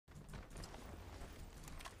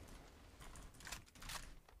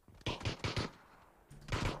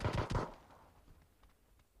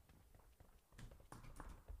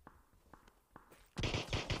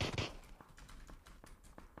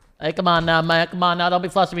Hey, come on now, mate. Come on now. Don't be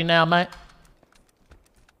flushing me now, mate.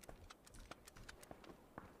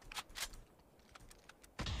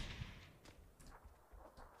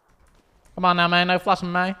 Come on now, man. No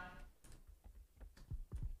flushing me.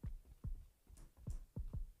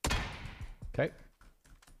 Okay.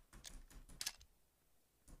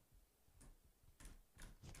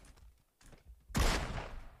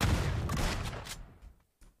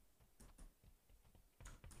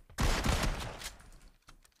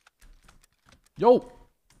 Yo.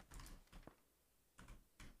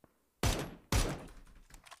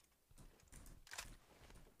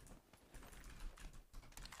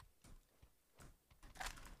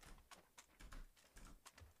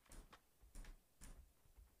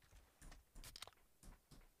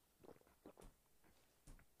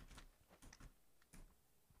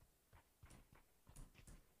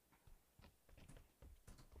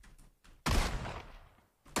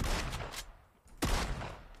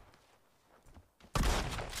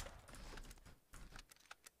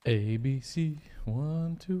 A, B, C.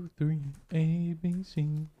 1, 2, 3. A, B,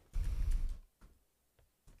 C.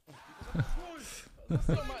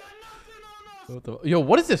 Yo,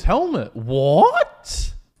 what is this helmet?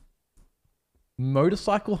 What?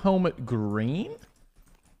 Motorcycle helmet green?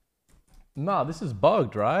 Nah, this is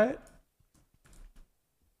bugged, right?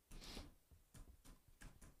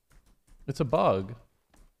 It's a bug.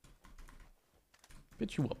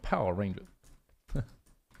 Bet you a Power Ranger.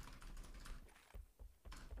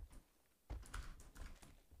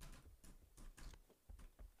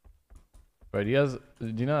 Right, do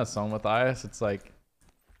you know that song with Matthias? It's like,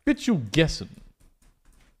 bitch, you guessing.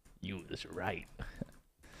 You was right.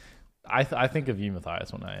 I think of you,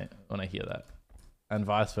 Matthias, when I hear that, and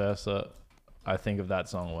vice versa. I think of that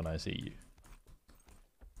song when I see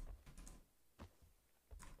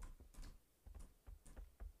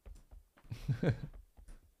you.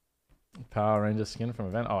 Power Ranger skin from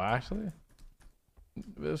event. Oh, actually,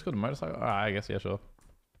 it was called a motorcycle. Oh, I guess yeah, sure.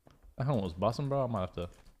 That helmet was busting, bro. I might have to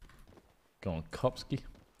go on Kopsky.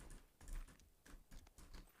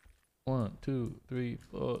 1, 2, 3,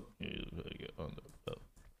 4.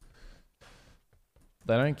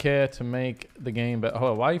 They don't care to make the game better.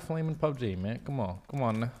 Oh, why are you flaming PUBG, man? Come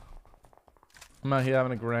on now. I'm out here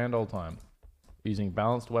having a grand old time. Using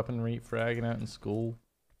balanced weaponry, fragging out in school.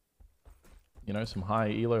 You know, some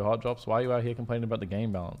high elo hot drops. Why are you out here complaining about the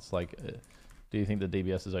game balance? Like, do you think the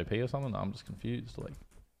DBS is OP or something? No, I'm just confused. Like,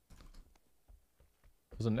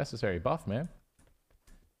 it was a necessary buff, man.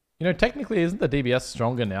 You know, technically, isn't the DBS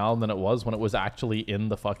stronger now than it was when it was actually in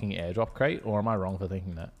the fucking airdrop crate? Or am I wrong for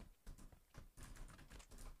thinking that?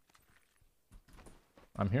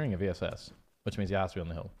 I'm hearing a VSS, which means he has to be on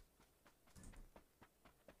the hill.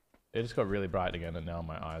 It just got really bright again, and now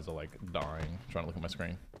my eyes are like dying trying to look at my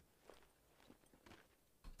screen.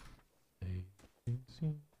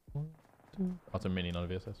 Oh, it's a mini, not a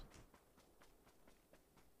VSS.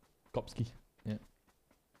 Kopsky. Yeah.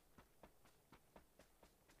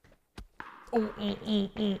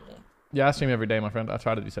 Yeah, I stream every day, my friend. I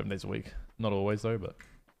try to do 7 days a week. Not always, though, but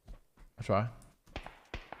I try.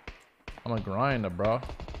 I'm a grinder, bro.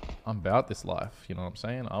 I'm about this life. You know what I'm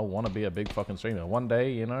saying? I want to be a big fucking streamer. One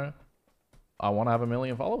day, you know, I want to have 1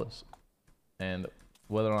 million followers. And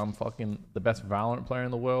whether I'm fucking the best Valorant player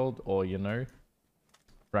in the world or, you know,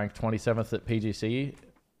 ranked 27th at PGC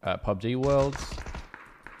at PUBG Worlds,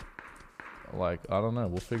 like, I don't know.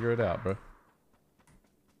 We'll figure it out, bro.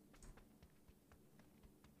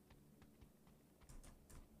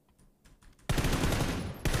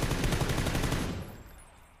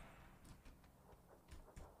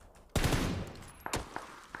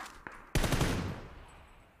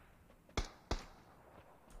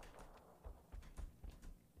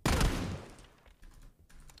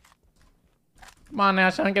 Come on now,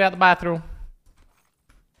 son, get out the bathroom.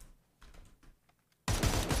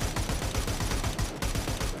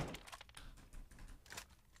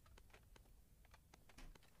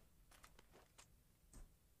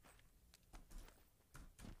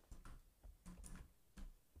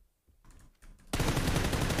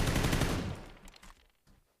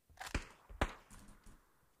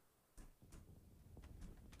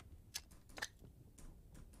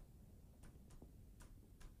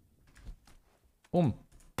 Boom.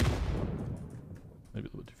 Maybe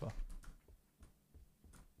a little bit too far.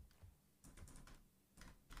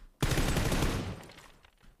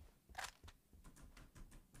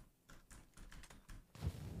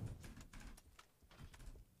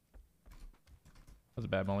 That's a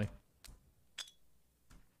bad molly.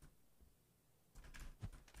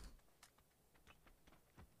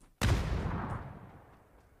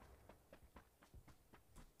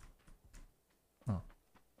 Oh.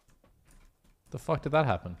 The fuck did that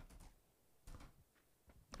happen?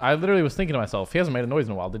 I literally was thinking to myself, he hasn't made a noise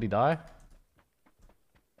in a while. Did he die?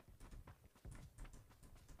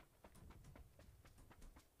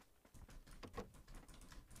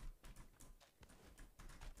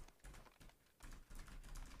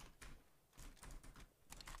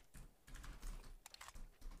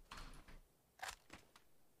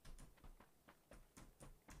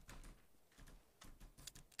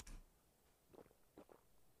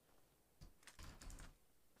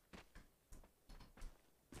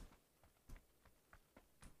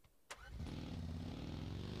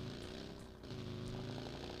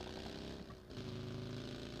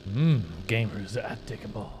 Gamers at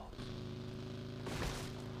Dickable.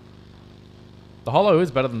 The Holo is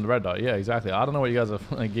better than the red dot. Yeah, exactly. I don't know what you guys are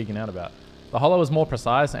like, geeking out about. The Holo is more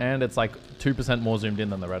precise and it's like 2% more zoomed in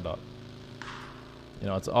than the red dot. You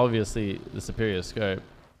know, it's obviously the superior scope.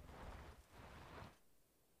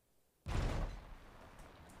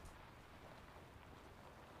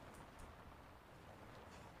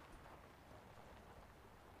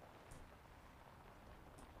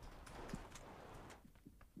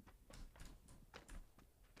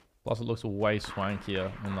 Plus it looks way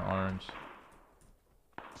swankier in the orange.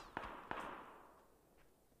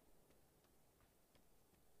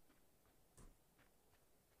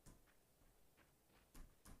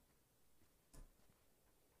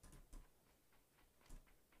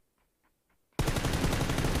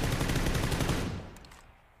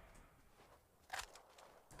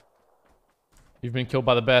 You've been killed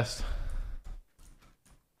by the best.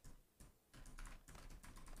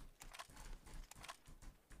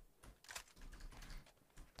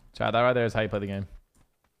 Chat, that right there is how you play the game.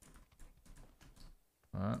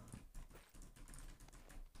 Alright.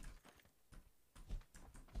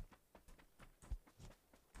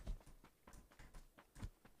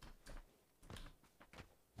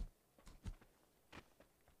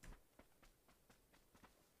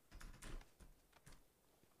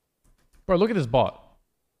 Bro, look at this bot.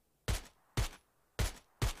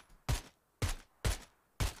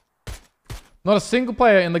 Not a single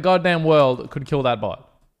player in the goddamn world could kill that bot.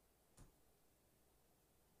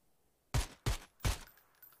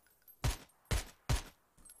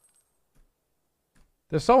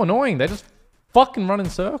 They're so annoying. They just fucking run in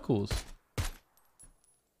circles.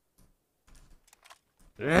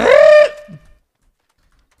 What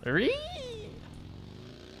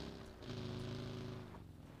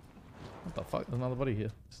the fuck? There's another body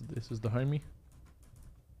here. This is the homie.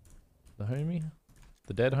 The homie.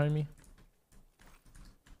 The dead homie.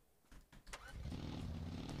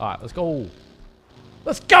 Alright, let's go.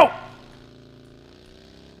 Let's go!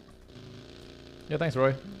 Yeah, thanks,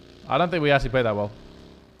 Roy. I don't think we actually played that well.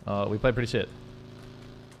 We played pretty shit.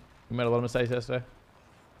 We made a lot of mistakes yesterday.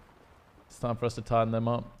 It's time for us to tighten them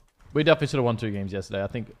up. We definitely should have won 2 games yesterday. I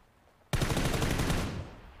think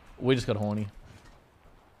we just got horny.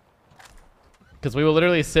 Because we were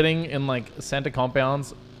literally sitting in like center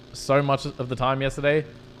compounds so much of the time yesterday,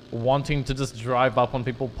 wanting to just drive up on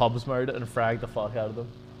people pubs mode and frag the fuck out of them.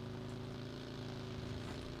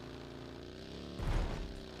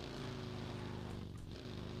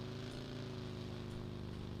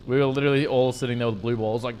 We were literally all sitting there with blue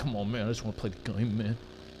balls like, come on, man, I just want to play the game, man.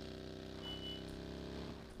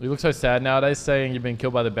 We look so sad nowadays saying you've been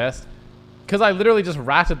killed by the best. Because I literally just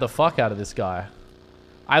ratted the fuck out of this guy.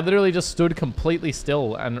 I literally just stood completely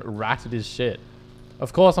still and ratted his shit.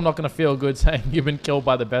 Of course, I'm not going to feel good saying you've been killed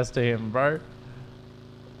by the best to him, bro.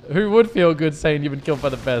 Who would feel good saying you've been killed by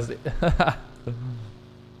the best?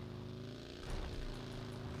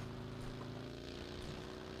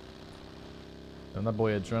 And that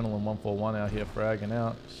boy Adrenaline 141 out here fragging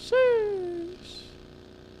out. Sheesh.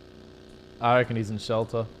 I reckon he's in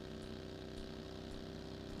shelter.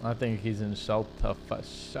 I think he's in shelter for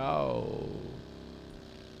sure.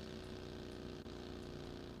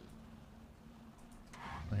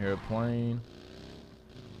 I hear a plane.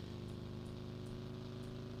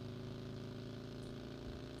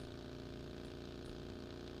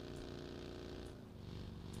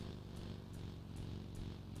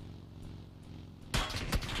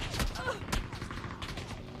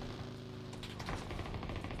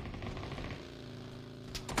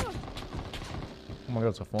 Oh my god,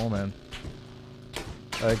 it's a 4-man.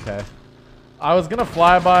 Okay. I was gonna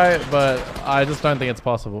fly by, but I just don't think it's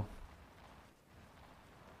possible.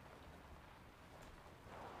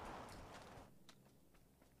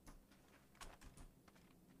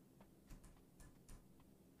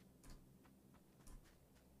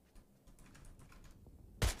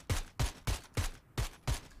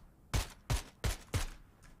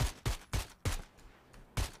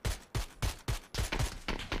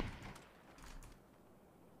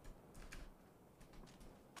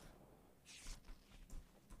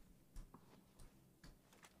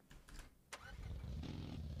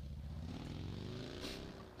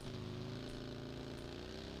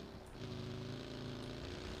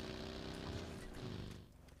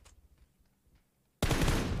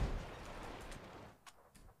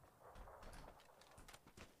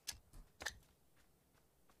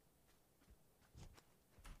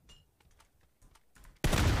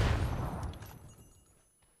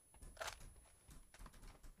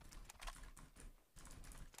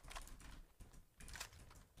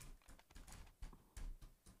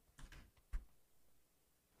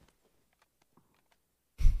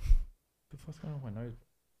 What's going on with my nose?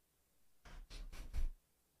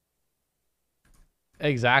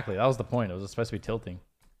 Exactly. That was the point. It was supposed to be tilting.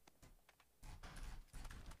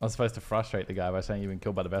 I was supposed to frustrate the guy by saying you've been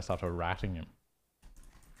killed by the best after ratting him.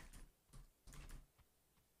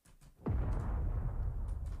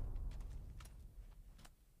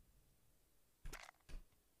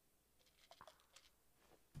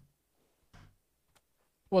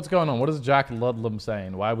 What's going on? What is Jack Ludlam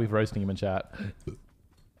saying? Why are we roasting him in chat?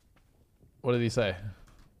 What did he say?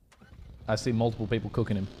 I see multiple people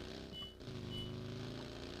cooking him.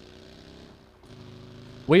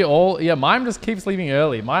 We all... Yeah, Mime just keeps leaving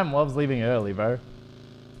early. Mime loves leaving early, bro.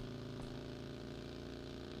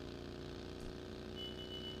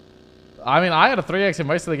 I mean, I had a 3x in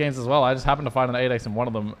most of the games as well. I just happened to find an 8x in one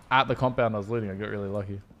of them at the compound I was looting. I got really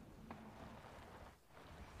lucky.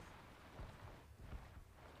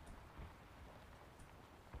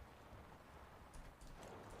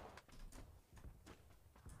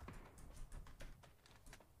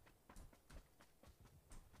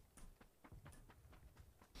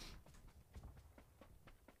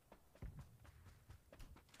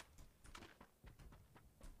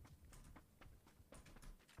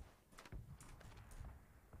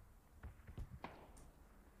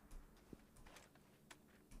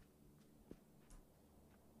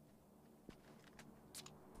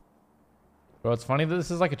 Bro, it's funny that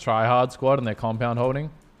this is like a try-hard squad and they're compound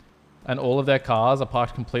holding. And all of their cars are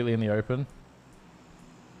parked completely in the open.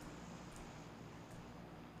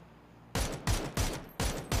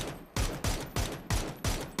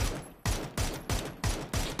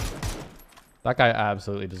 That guy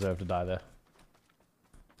absolutely deserved to die there.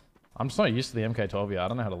 I'm just not used to the MK12 yet. I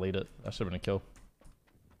don't know how to lead it. That should have been a kill.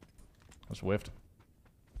 I just whiffed.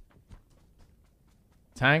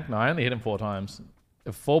 Tank? No, I only hit him 4 times.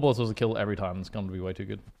 If 4 bullets was a kill every time, it's going to be way too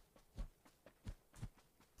good.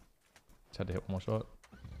 Just had to hit one more shot.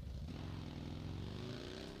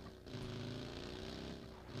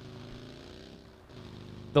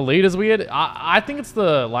 The lead is weird. I think it's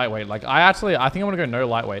the lightweight. Like, I think I'm going to go no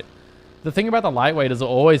lightweight. The thing about the lightweight is it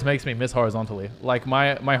always makes me miss horizontally. Like,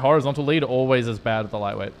 my horizontal lead always is bad with the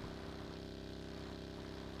lightweight.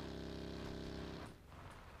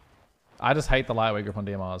 I just hate the lightweight grip on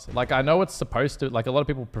DMRs. Like, I know it's supposed to... Like, a lot of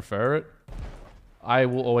people prefer it. I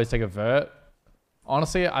will always take a vert.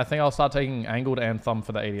 Honestly, I think I'll start taking angled and thumb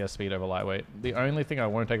for the ADS speed over lightweight. The only thing I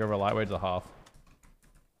won't take over lightweight is a half.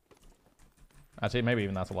 Actually, maybe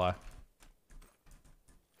even that's a lie.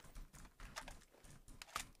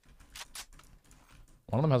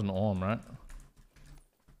 One of them has an arm, right?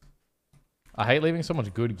 I hate leaving so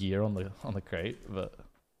much good gear on the crate, but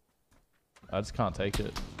I just can't take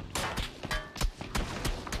it.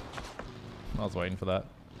 I was waiting for that.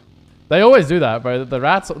 They always do that, bro. The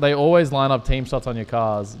rats, they always line up team shots on your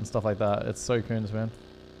cars and stuff like that. It's so coons, man.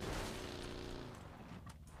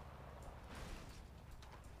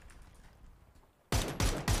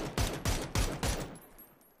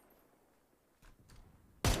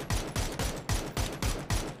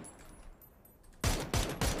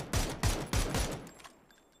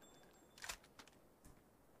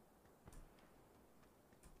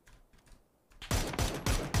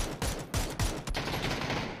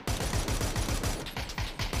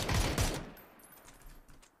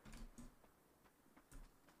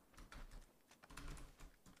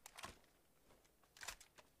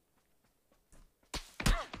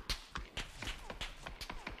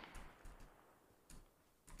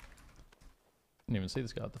 Didn't even see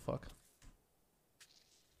this guy. What the fuck?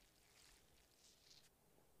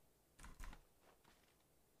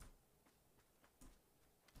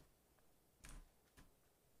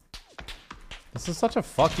 This is such a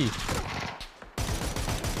fucky.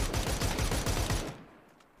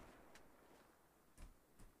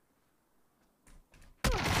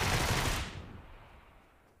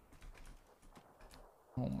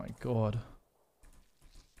 Oh my god.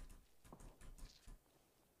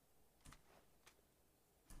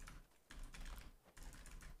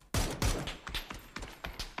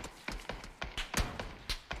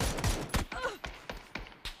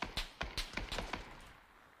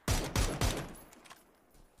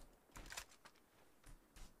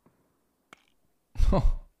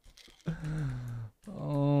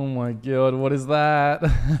 Oh my god, what is that?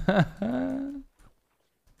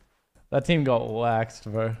 That team got waxed,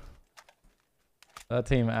 bro. That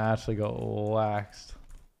team actually got waxed.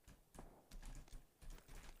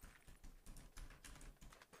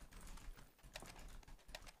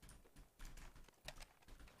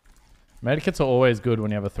 Medkits are always good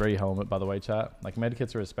when you have a 3 helmet, by the way, chat. Like,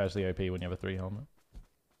 medkits are especially OP when you have a 3 helmet.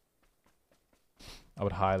 I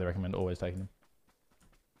would highly recommend always taking them.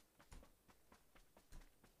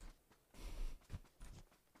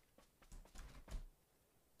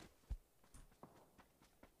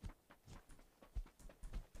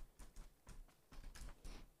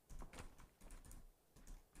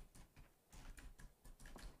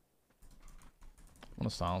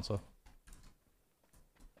 Want a silencer.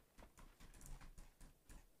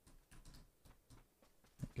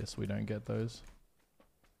 Guess we don't get those.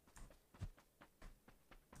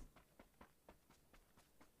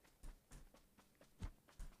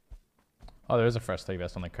 Oh, there is a fresh 3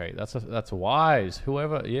 vest on the crate. That's wise.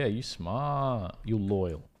 Whoever, yeah, you smart. You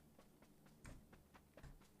loyal.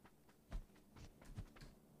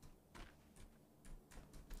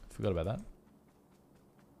 Forgot about that.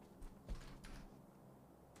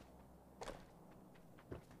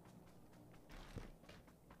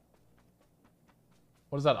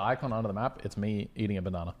 What is that icon under the map? It's me eating a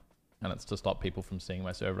banana. And it's to stop people from seeing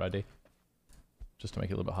my server ID. Just to make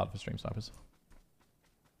it a little bit hard for stream snipers.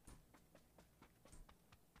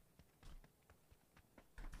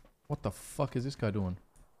 What the fuck is this guy doing?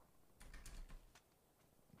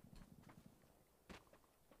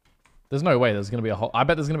 There's no way there's going to be a whole... I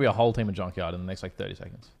bet there's going to be a whole team of junkyard in the next like 30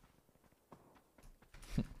 seconds.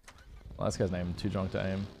 Well, this guy's name, too drunk to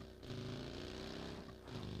aim.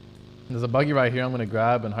 There's a buggy right here I'm going to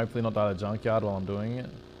grab and hopefully not die to junkyard while I'm doing it.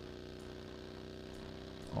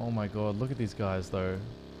 Oh my god, look at these guys though.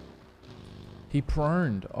 He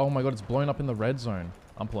proned. Oh my god, it's blown up in the red zone.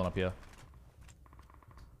 I'm pulling up here.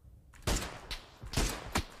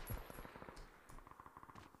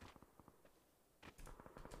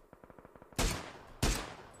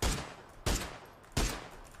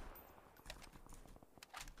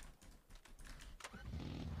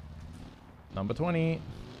 Number 20.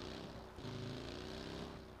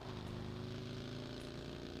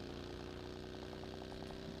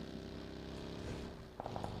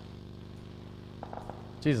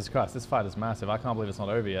 Jesus Christ, this fight is massive. I can't believe it's not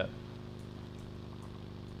over yet.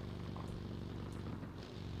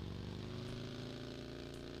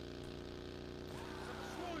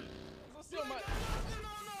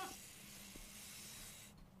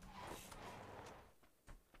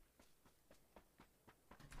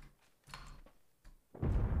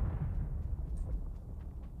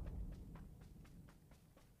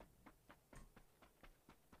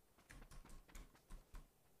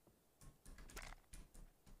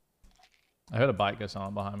 I heard a bike go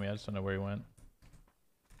silent behind me. I just don't know where he went.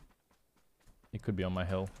 He could be on my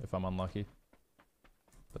hill if I'm unlucky.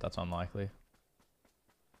 But that's unlikely.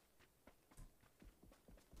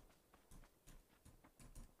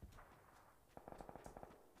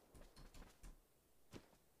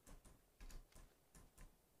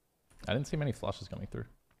 I didn't see many flushes coming through.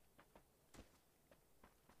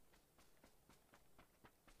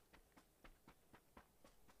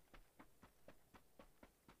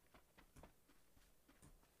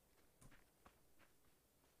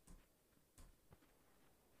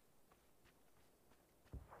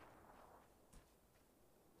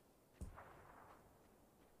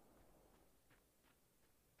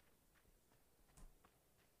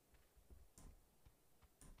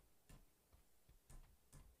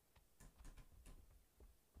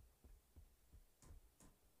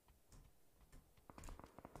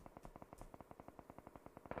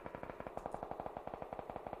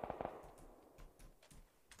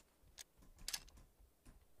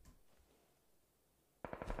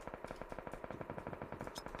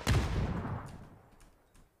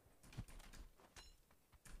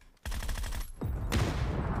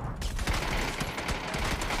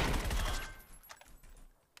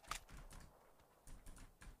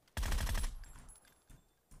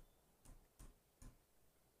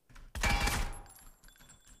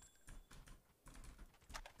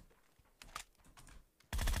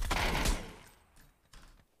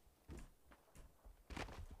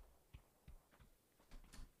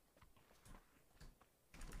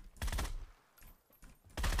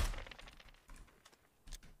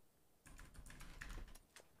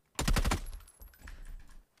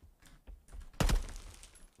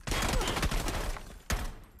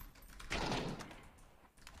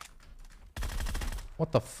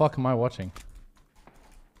 What the fuck am I watching?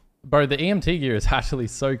 Bro, the EMT gear is actually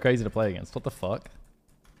so crazy to play against. What the fuck?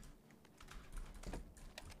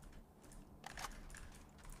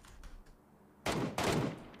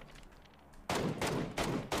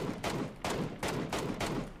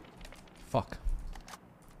 Fuck.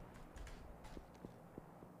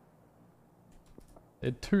 They're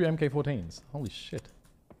 2 MK14s. Holy shit.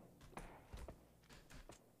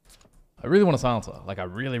 I really want a silencer. Like, I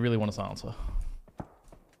really, really want a silencer.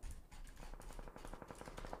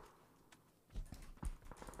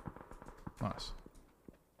 Nice.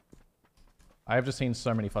 I have just seen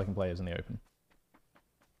so many fucking players in the open.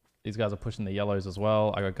 These guys are pushing the yellows as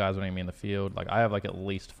well. I got guys running me in the field. Like, I have like at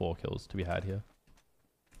least 4 kills to be had here.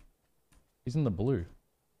 He's in the blue.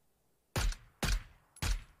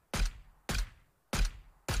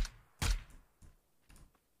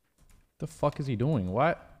 The fuck is he doing?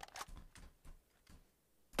 What?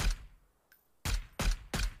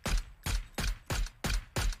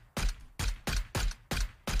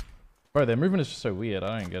 Bro, their movement is just so weird.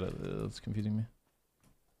 I don't get it. It's confusing me.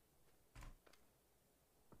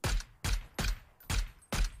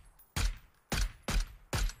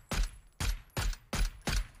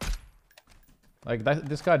 Like,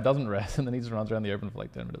 this guy doesn't rest and then he just runs around the open for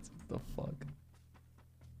like 10 minutes. What the fuck?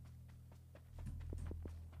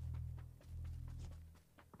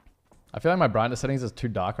 I feel like my brightness settings is too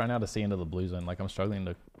dark right now to see into the blue zone. Like, I'm struggling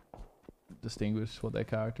to distinguish what their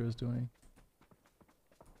character is doing.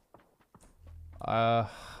 I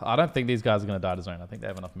don't think these guys are going to die to zone. I think they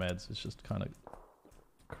have enough meds. It's just kind of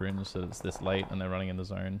cringe that it's this late and they're running in the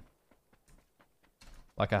zone.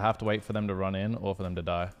 Like, I have to wait for them to run in or for them to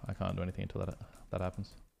die. I can't do anything until that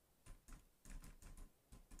happens.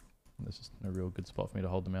 And there's just no real good spot for me to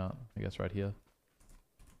hold them out. I guess right here.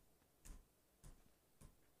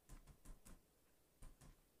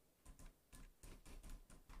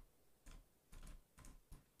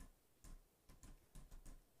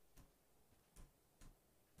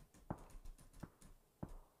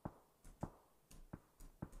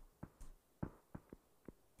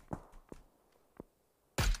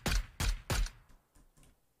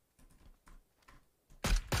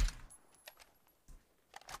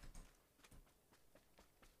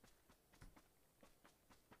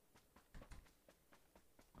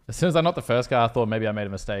 As soon as I knocked the first guy, I thought maybe I made a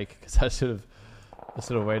mistake because I should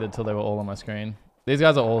have waited till they were all on my screen. These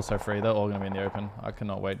guys are all so free. They're all going to be in the open. I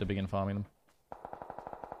cannot wait to begin farming them.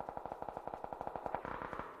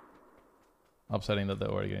 Upsetting that they're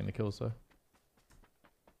already getting the kills though.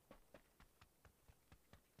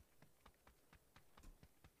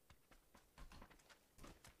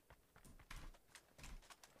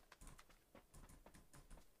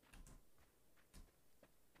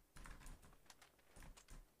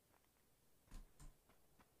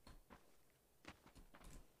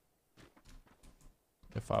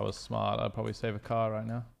 If I was smart, I'd probably save a car right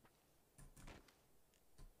now.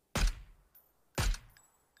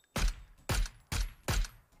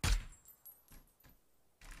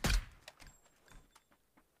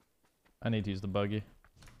 I need to use the buggy.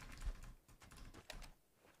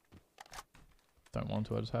 Don't want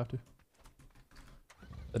to, I just have to.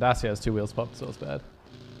 The Dacia has 2 wheels popped, so it's bad.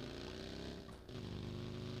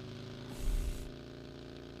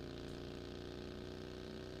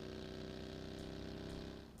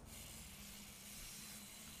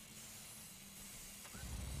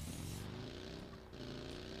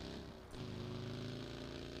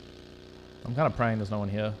 I'm kind of praying there's no one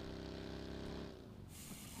here.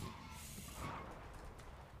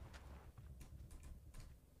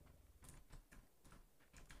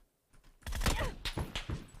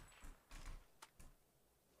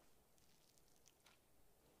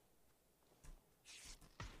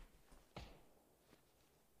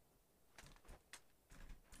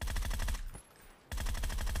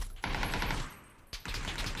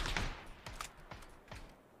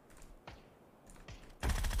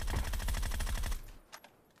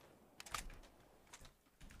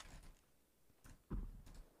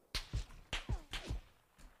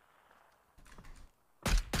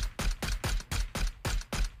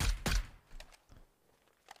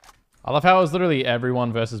 I love how it was literally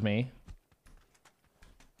everyone versus me.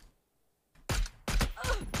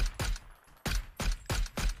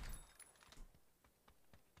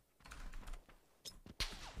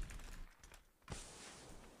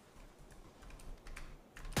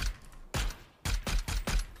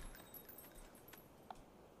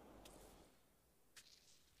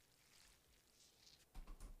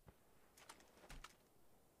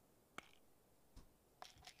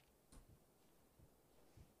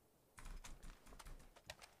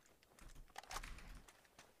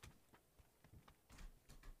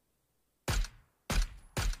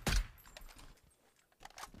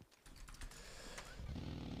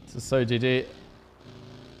 This is so GG.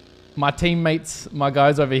 My teammates, my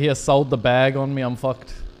guys over here sold the bag on me. I'm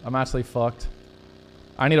fucked. I'm actually fucked.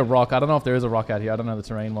 I need a rock. I don't know if there is a rock out here. I don't know the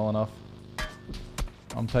terrain well enough.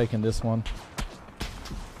 I'm taking this one.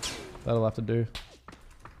 That'll have to do.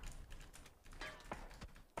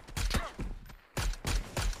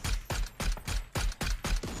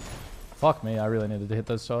 Fuck me. I really needed to hit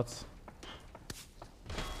those shots.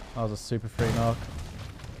 That was a super free knock.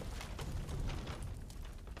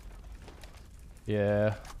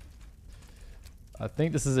 Yeah. I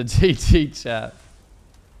think this is a GG chat.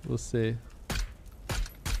 We'll see.